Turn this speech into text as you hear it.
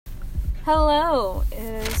Hello,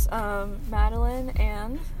 it is Madeline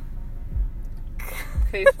and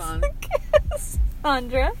Cassandra.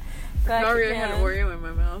 Sorry, I had Oreo in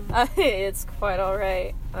my mouth. It's quite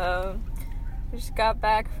alright. We just got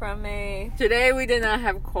back from Today we did not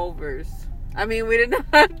have Culver's. We did not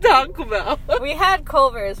have Taco Bell. We had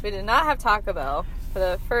Culver's. We did not have Taco Bell for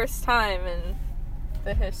the first time in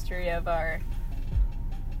the history of our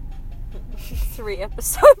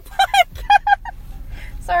 3-episode podcast.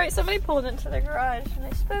 Sorry, somebody pulled into the garage and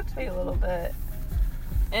they spooked me a little bit.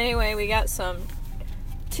 Anyway, we got some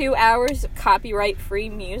 2 hours of copyright-free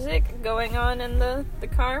music going on in the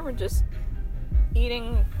car. We're just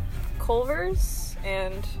eating Culver's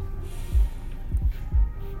and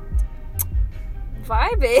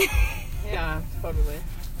vibing. Yeah, totally.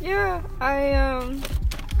 Yeah, I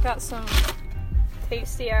got some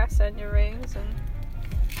tasty ass onion rings, and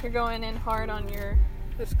you're going in hard on your.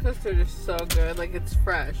 This custard is so good, like it's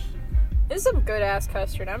fresh. It's some good ass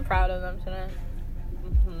custard. I'm proud of them tonight.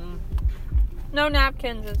 Mm-hmm. No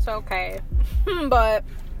napkins, it's okay. But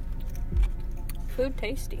food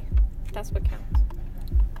tasty. That's what counts.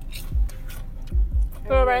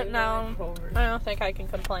 But right now, I don't think I can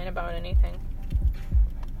complain about anything.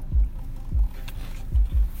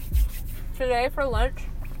 Today for lunch,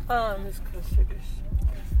 this custard is...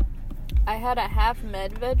 I had a half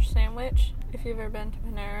med veg sandwich. If you've ever been to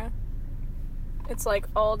Panera, it's like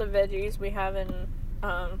all the veggies we have in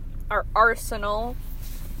our arsenal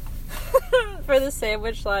for the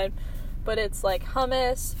sandwich line, but it's like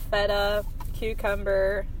hummus, feta,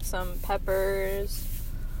 cucumber, some peppers,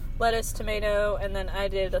 lettuce, tomato, and then I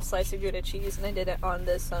did a slice of Gouda cheese, and I did it on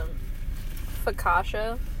this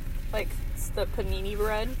focaccia, like it's the panini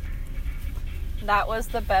bread. That was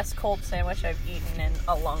the best cold sandwich I've eaten in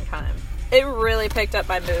a long time. It really picked up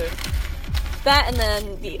my mood. That and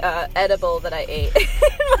then the edible that I ate in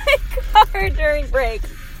my car during break.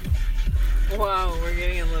 Wow, we're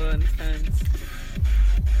getting a little intense.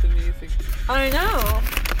 The music. I know.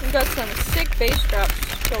 We got some sick bass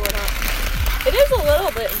drops going on. It is a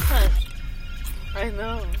little bit intense. I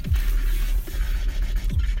know.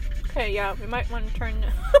 Okay, yeah, we might want to turn.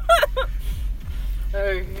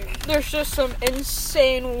 Okay. There's just some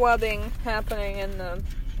insane webbing happening in the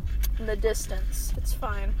distance. It's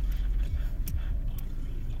fine.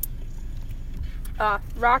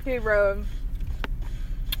 Rocky Road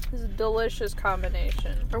is a delicious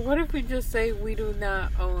combination. Or what if we just say we do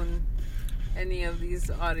not own any of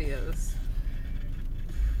these audios?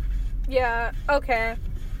 Yeah, okay.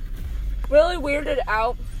 Really weirded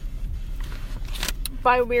out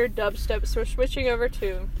by weird dubstep, so we're switching over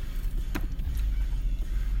to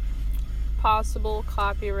possible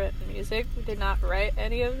copyright music. We did not write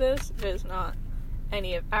any of this. It is not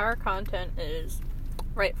any of our content. It is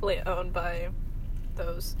rightfully owned by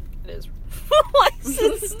those it is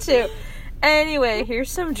licensed to. Anyway, here's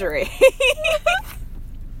some Drake.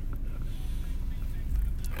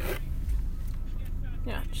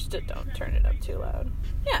 Yeah, just don't turn it up too loud.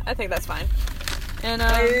 Yeah, I think that's fine. And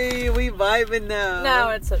hey, we vibing now.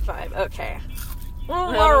 Now it's a vibe. Okay.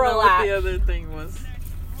 We'll more relaxed. What the other thing was.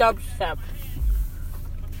 Dubstep.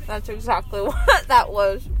 That's exactly what that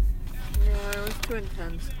was. Yeah, it was too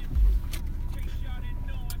intense.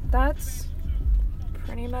 That's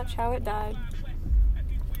pretty much how it died.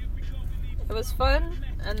 It was fun,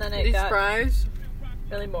 and then it got fries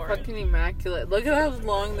really boring. Fucking immaculate. Look at how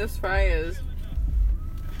long this fry is.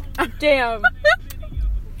 Damn.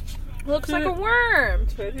 Looks like a worm.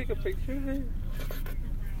 Should I take a picture of it?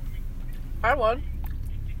 I won.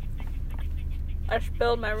 I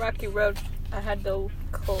spilled my Rocky Road. I had to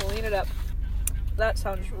clean it up. That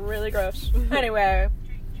sounds really gross. Anyway.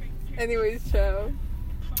 Anyways, ciao.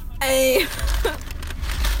 Hey.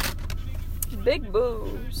 Big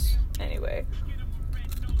boobs. Anyway.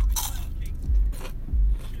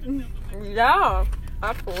 Yeah,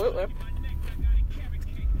 absolutely.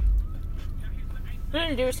 We need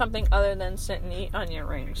to do something other than sit and eat onion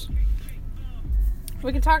rings.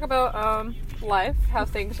 We can talk about life, how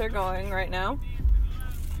things are going right now.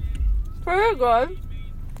 Pretty good.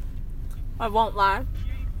 I won't lie.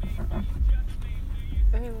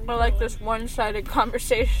 I like this one-sided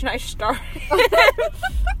conversation I started.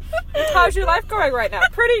 How's your life going right now?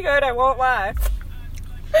 Pretty good, I won't lie.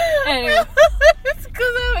 Anyway. It's because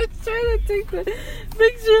I was trying to take the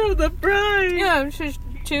picture of the bride. Yeah, she's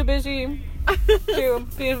too busy to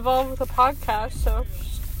be involved with a podcast, so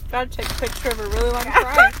she's gotta take a picture of a really long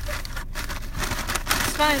fry.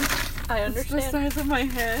 It's fine. I understand. It's the size of my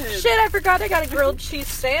head. Shit, I forgot I got a grilled cheese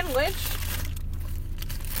sandwich.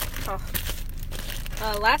 Oh.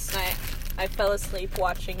 Last night, I fell asleep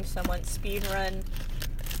watching someone speedrun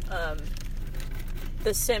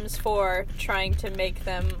The Sims 4 trying to make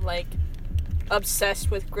them, like, obsessed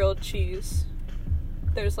with grilled cheese.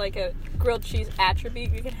 There's, like, a grilled cheese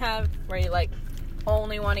attribute you can have where you, like,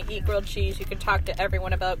 only want to eat grilled cheese. You can talk to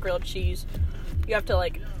everyone about grilled cheese. You have to,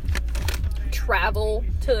 like, travel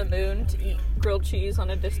to the moon to eat grilled cheese on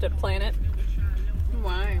a distant planet.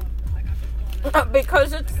 Why?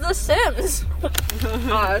 Because it's The Sims.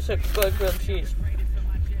 Oh, that's a good grilled cheese.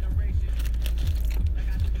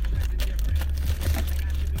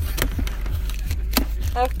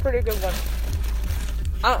 That's a pretty good one.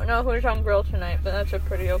 I don't know who's on grill tonight, but that's a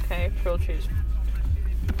pretty okay grilled cheese.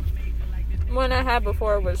 One I had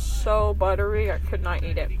before was so buttery, I could not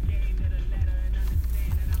eat it.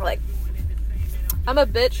 Like, I'm a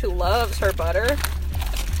bitch who loves her butter,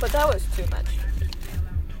 but that was too much.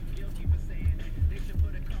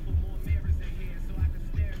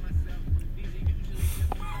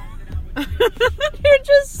 You're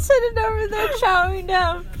just sitting over there chowing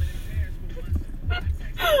down.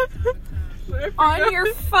 On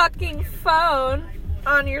your fucking phone,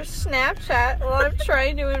 on your Snapchat, while I'm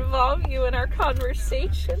trying to involve you in our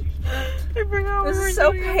conversation. This is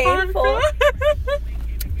so painful.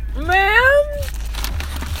 Man!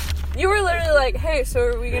 You were literally like, hey, so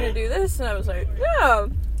are we gonna do this? And I was like, yeah.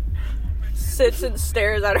 Sits and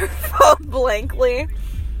stares at her phone blankly.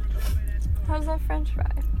 How's that french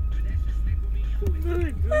fry?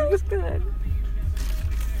 That was good.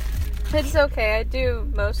 It's okay, I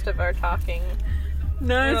do most of our talking.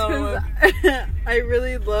 No, it's because I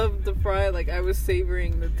really loved the fry. Like, I was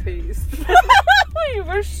savoring the taste. You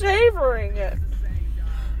were savoring it.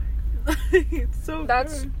 It's so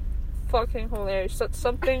That's good. fucking hilarious. That's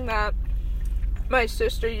something that my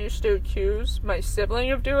sister used to accuse my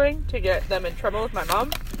sibling of doing to get them in trouble with my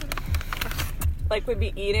mom. Like, we'd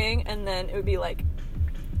be eating, and then it would be, like,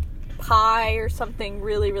 pie or something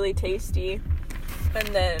really, really tasty. And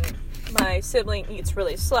then my sibling eats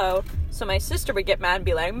really slow, so my sister would get mad and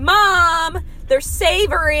be like, Mom, they're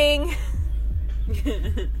savoring.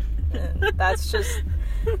 And that's just,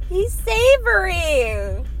 he's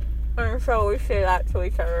savoring. And so we say that to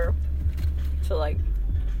each other to, like,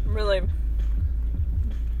 really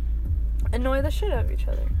annoy the shit out of each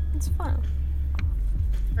other. It's fun.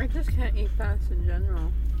 I just can't eat fast in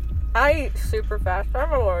general. I eat super fast.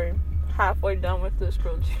 I'm already halfway done with this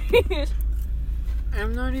grilled cheese.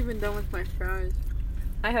 I'm not even done with my fries.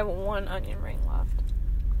 I have one onion ring left.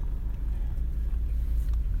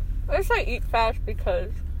 I guess I eat fast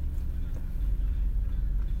because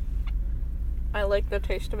I like the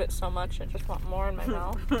taste of it so much. I just want more in my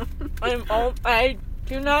mouth. I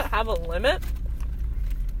do not have a limit.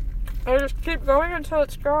 I just keep going until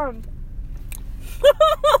it's gone.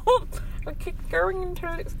 I keep going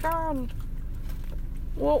until it's gone.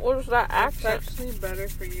 What was that It's accent? actually better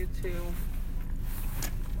for you to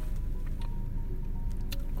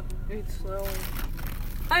eat slowly.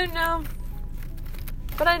 I know.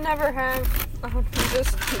 But I never have.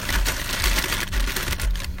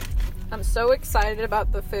 I'm so excited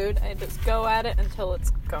about the food, I just go at it until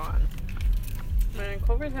it's gone. Man,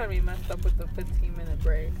 COVID had me messed up with the 15-minute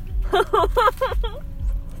break.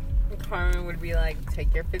 Carmen would be like,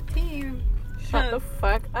 take your 15. Shut the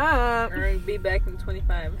fuck up. Or be back in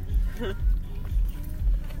 25. The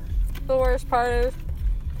worst part is,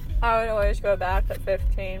 I would always go back at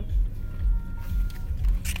 15.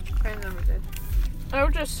 I never did. I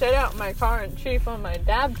would just sit out in my car and chief on my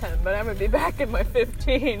dab pen, but I would be back in my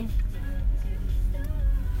 15.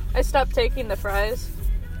 I stopped taking the fries.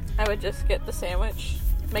 I would just get the sandwich,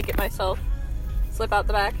 make it myself, slip out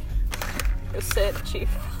the back, go sit, chief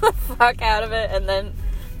the fuck out of it, and then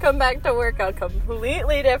come back to work a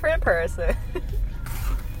completely different person.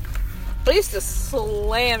 I used to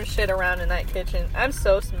slam shit around in that kitchen. I'm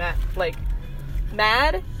so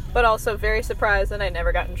mad, but also very surprised that I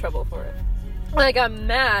never got in trouble for it. Like, I'm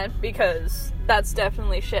mad because that's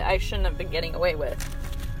definitely shit I shouldn't have been getting away with.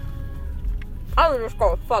 I would just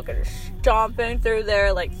go fucking stomping through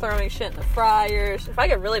there, like, throwing shit in the fryers. If I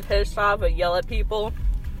get really pissed off, I would yell at people.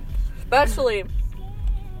 Especially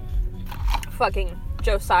fucking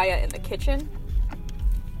Josiah in the kitchen.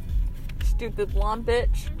 Stupid blonde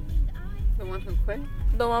bitch. The one who quit?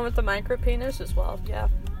 The one with the micro penis as well. Yeah,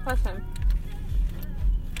 that's him.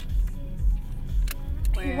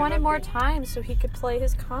 He wanted more time so he could play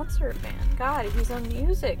his concert band. God, he's a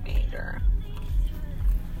music major.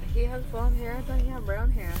 He has blonde hair. I thought he had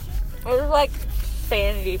brown hair. It was like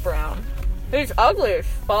sandy brown. He's ugly as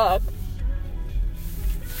fuck.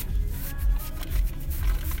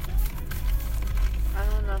 I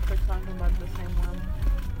don't know if we're talking about the same one.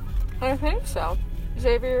 I think so.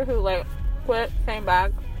 Xavier, who like quit, came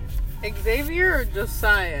back, Xavier or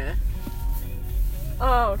Josiah?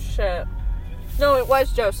 Oh, shit. No, it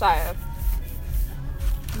was Josiah.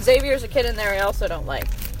 Xavier's a kid in there I also don't like.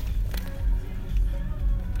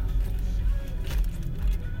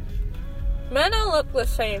 Men all look the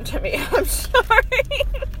same to me. I'm sorry.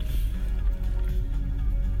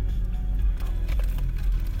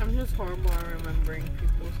 I'm just horrible at remembering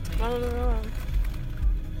people's names. I don't know.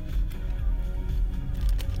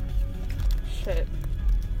 Shit.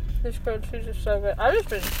 This grilled cheese is so good. I've just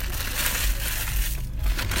been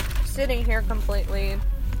sitting here completely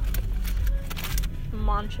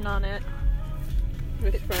munching on it.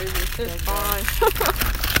 This fries is so It's good. fine.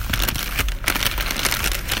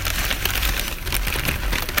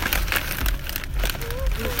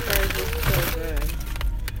 This fries is so good.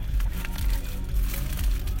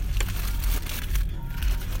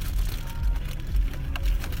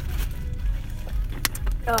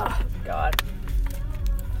 Oh, God.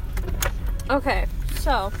 Okay,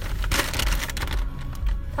 so.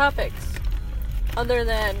 Topics. Other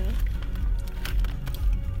than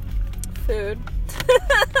food.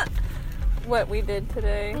 What we did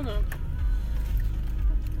today. Hold on.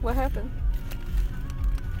 What happened?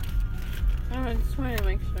 I just wanted to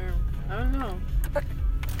make sure. I don't know.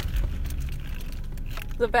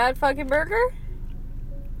 The bad fucking burger?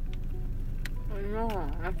 I don't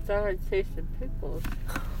know. I thought I tasted pickles.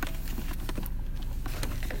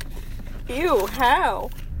 Ew, how?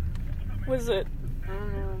 Was it? I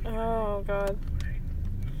don't know. Oh, God.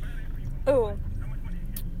 Oh.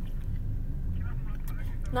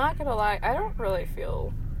 Not gonna lie, I don't really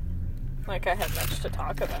feel like I have much to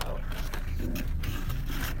talk about.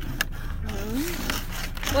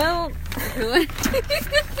 Well,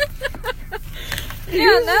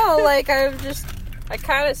 yeah, no, like, I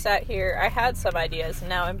kind of sat here, I had some ideas, and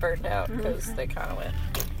now I'm burned out, because they kind of went.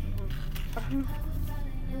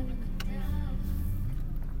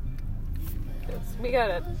 'Cause we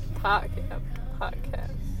gotta talk in a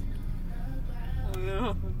podcast. Oh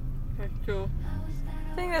no. That's true.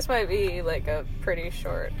 I think this might be, like, a pretty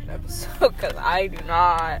short episode, because I do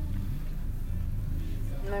not.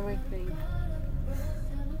 Let me think.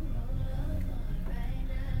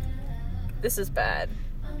 This is bad.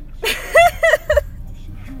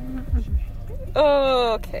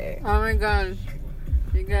 Okay. Oh my god.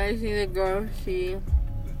 You guys need to go see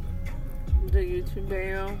the YouTube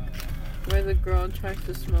video where the girl tries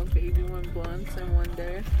to smoke 81 blunts in one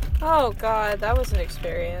day. Oh, God, that was an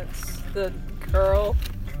experience. The girl.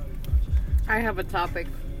 I have a topic.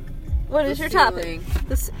 What The is your ceiling.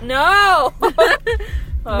 topic? No!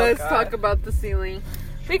 Oh, Let's God. talk about the ceiling.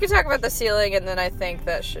 We could talk about the ceiling, and then I think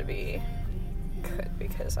that should be good,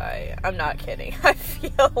 because I'm not kidding. I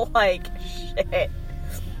feel like shit.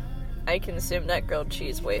 I consumed that grilled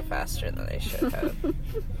cheese way faster than I should have.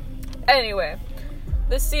 Anyway,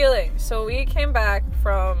 the ceiling. So we came back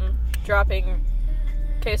from dropping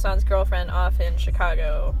Kayson's girlfriend off in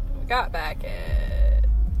Chicago. We got back at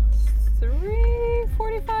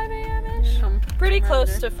 3:45 a.m.-ish. Pretty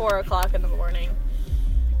close to 4 o'clock in the morning.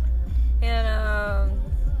 And,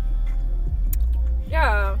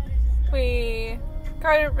 yeah, we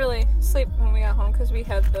couldn't really sleep when we got home because we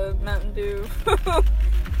had the Mountain Dew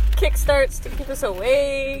kickstarts to keep us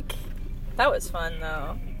awake. That was fun,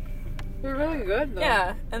 though. They're really good, though.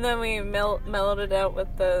 Yeah, and then we mellowed it out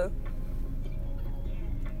with the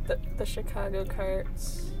Chicago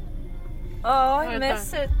carts. Oh, I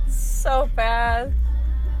miss it so bad.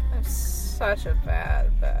 I'm such a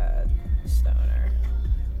bad stoner.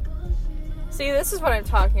 See, this is what I'm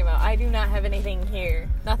talking about. I do not have anything here.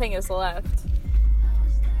 Nothing is left.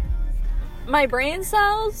 My brain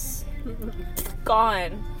cells,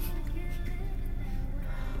 gone.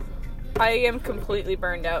 I am completely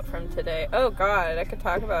burned out from today. Oh god, I could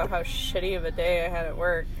talk about how shitty of a day I had at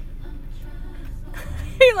work.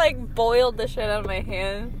 I like boiled the shit out of my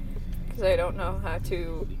hand because I don't know how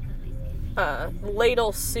to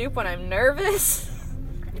ladle soup when I'm nervous.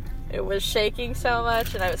 It was shaking so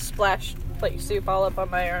much and I was splashed like soup all up on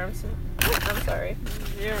my arms. I'm sorry.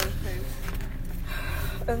 Yeah, okay.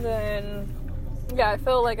 And then, yeah, I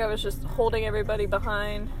felt like I was just holding everybody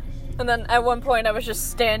behind. And then at one point I was just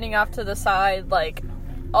standing off to the side, like,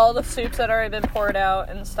 all the soups had already been poured out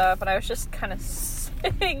and stuff, and I was just kind of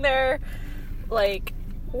sitting there, like,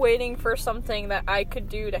 waiting for something that I could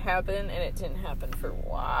do to happen, and it didn't happen for a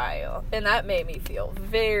while. And that made me feel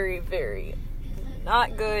very, very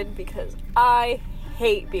not good, because I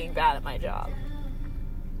hate being bad at my job.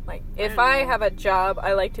 Like, if I have a job,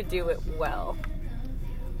 I like to do it well.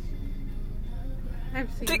 I've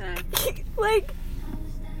seen that. Like,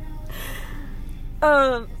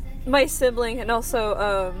 my sibling and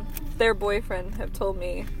also, their boyfriend have told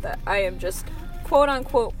me that I am just quote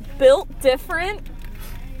unquote built different.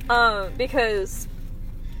 Because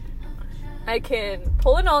I can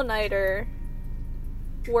pull an all-nighter,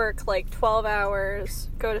 work like 12 hours,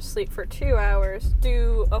 go to sleep for 2 hours,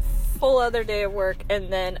 do a full other day of work,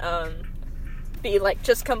 and then be like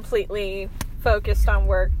just completely focused on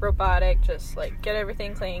work, robotic, just like get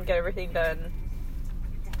everything clean, get everything done.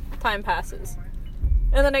 Time passes.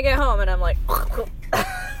 And then I get home and I'm like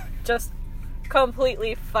just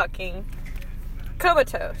completely fucking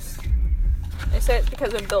comatose. They say it's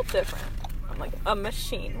because I'm built different. I'm like a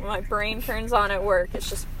machine. When my brain turns on at work,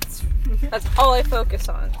 that's all I focus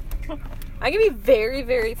on. I can be very,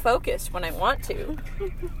 very focused when I want to.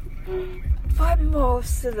 But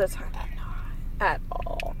most of the time, I'm not at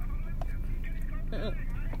all. Mm-mm.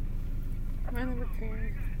 I never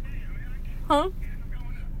cared. Huh?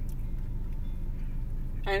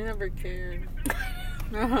 I never cared.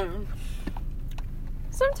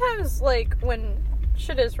 Sometimes, like, when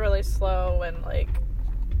shit is really slow and, like,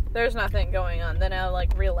 there's nothing going on, then I'll,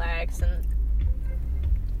 like, relax and...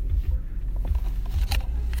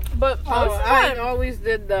 But most of the time... I always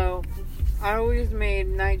did, though. I always made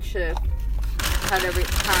night shift. I had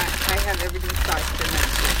everything stocked for night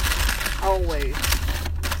shift. Always.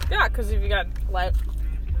 Yeah, because if you got, like...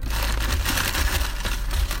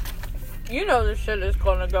 You know this shit is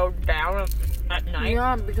gonna go down at night.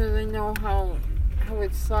 Yeah, because I know how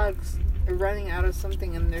it sucks running out of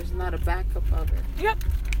something and there's not a backup of it. Yep.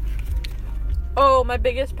 Oh, my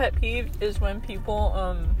biggest pet peeve is when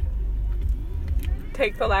people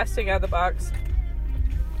take the last thing out of the box.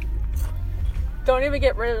 Don't even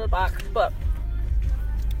get rid of the box, but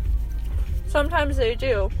sometimes they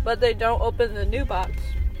do, but they don't open the new box.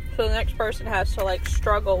 So the next person has to, like,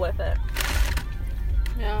 struggle with it.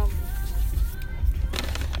 Yeah.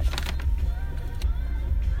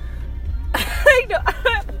 I know.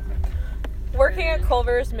 Working at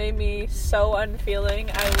Culver's made me so unfeeling.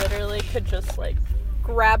 I literally could just, like,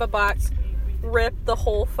 grab a box, rip the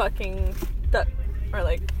whole fucking,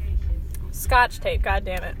 Scotch tape, god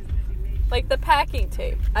damn it. Like, the packing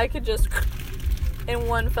tape. I could just, in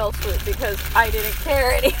one fell swoop, because I didn't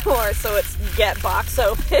care anymore, so it's get box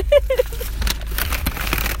open.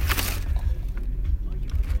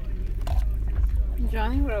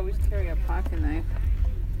 Johnny would always carry a pocket knife.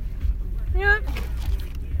 Yeah.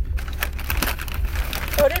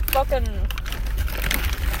 So did fucking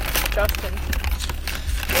Justin.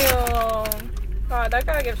 Ew. God, that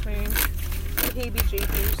guy gives me the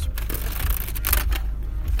heebie-jeebies.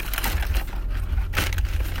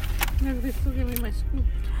 No, they still give me my scoop.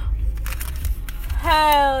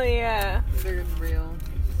 Hell yeah. They're real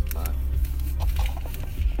spot.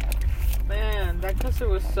 Man, that custard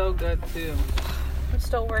was so good too. I'm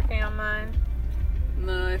still working on mine.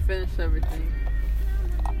 No, I finished everything.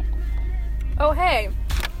 Oh, hey.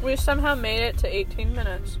 We somehow made it to 18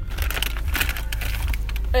 minutes.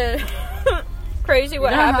 And crazy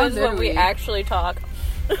what happens when we actually talk.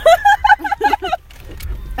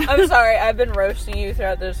 I'm sorry, I've been roasting you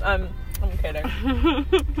throughout this. I'm kidding.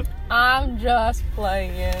 I'm just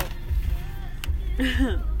playing it.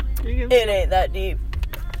 It ain't that deep.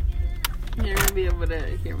 You're gonna be able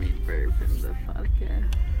to hear me burp in the podcast.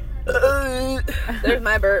 There's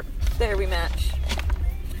my burp. There, we match.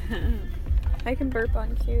 I can burp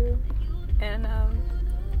on cue. And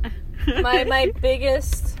my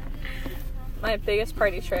biggest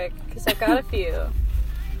party trick, because I've got a few.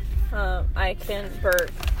 I can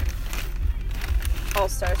burp All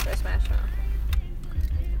Stars by Smash Mouth.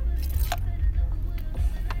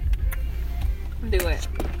 Do it.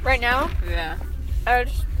 Right now, Yeah. I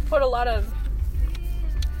just put a lot of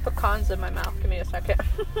pecans in my mouth. Give me a second.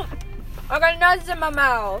 I got nuts in my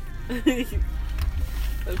mouth.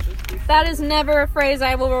 That is never a phrase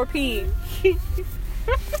I will repeat.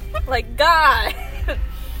 Like, God.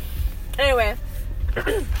 Anyway.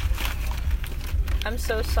 I'm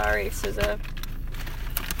so sorry, SZA.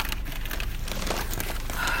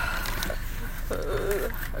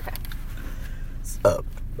 Okay.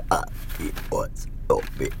 Somebody was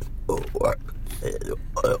open for work.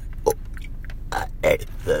 I ate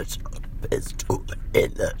the sharpest tool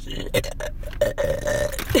in the shed.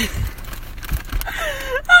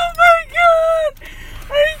 Oh my God!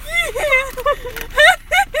 I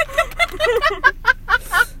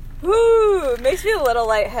can't! Woo! Makes me a little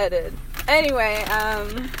lightheaded. Anyway,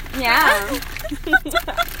 yeah.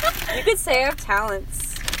 You could say I have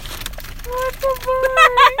talents. What the fuck?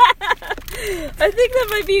 I think that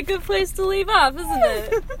might be a good place to leave off, isn't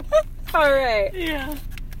it? Alright. Yeah.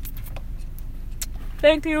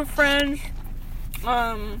 Thank you, friends.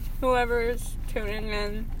 Whoever's tuning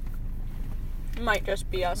in. might just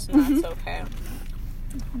be us, and that's okay.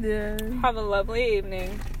 Yeah. Have a lovely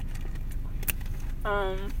evening.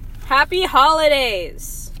 Happy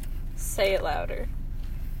holidays! Say it louder.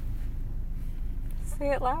 Say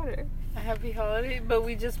it louder. A happy holiday, but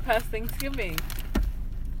we just passed Thanksgiving.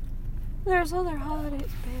 There's other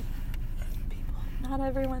holidays, babe. People, not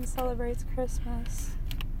everyone celebrates Christmas.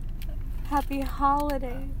 Happy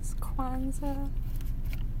holidays, Kwanzaa,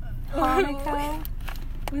 Hanukkah.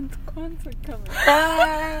 When's Kwanzaa coming?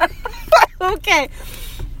 Okay.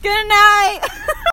 Good night.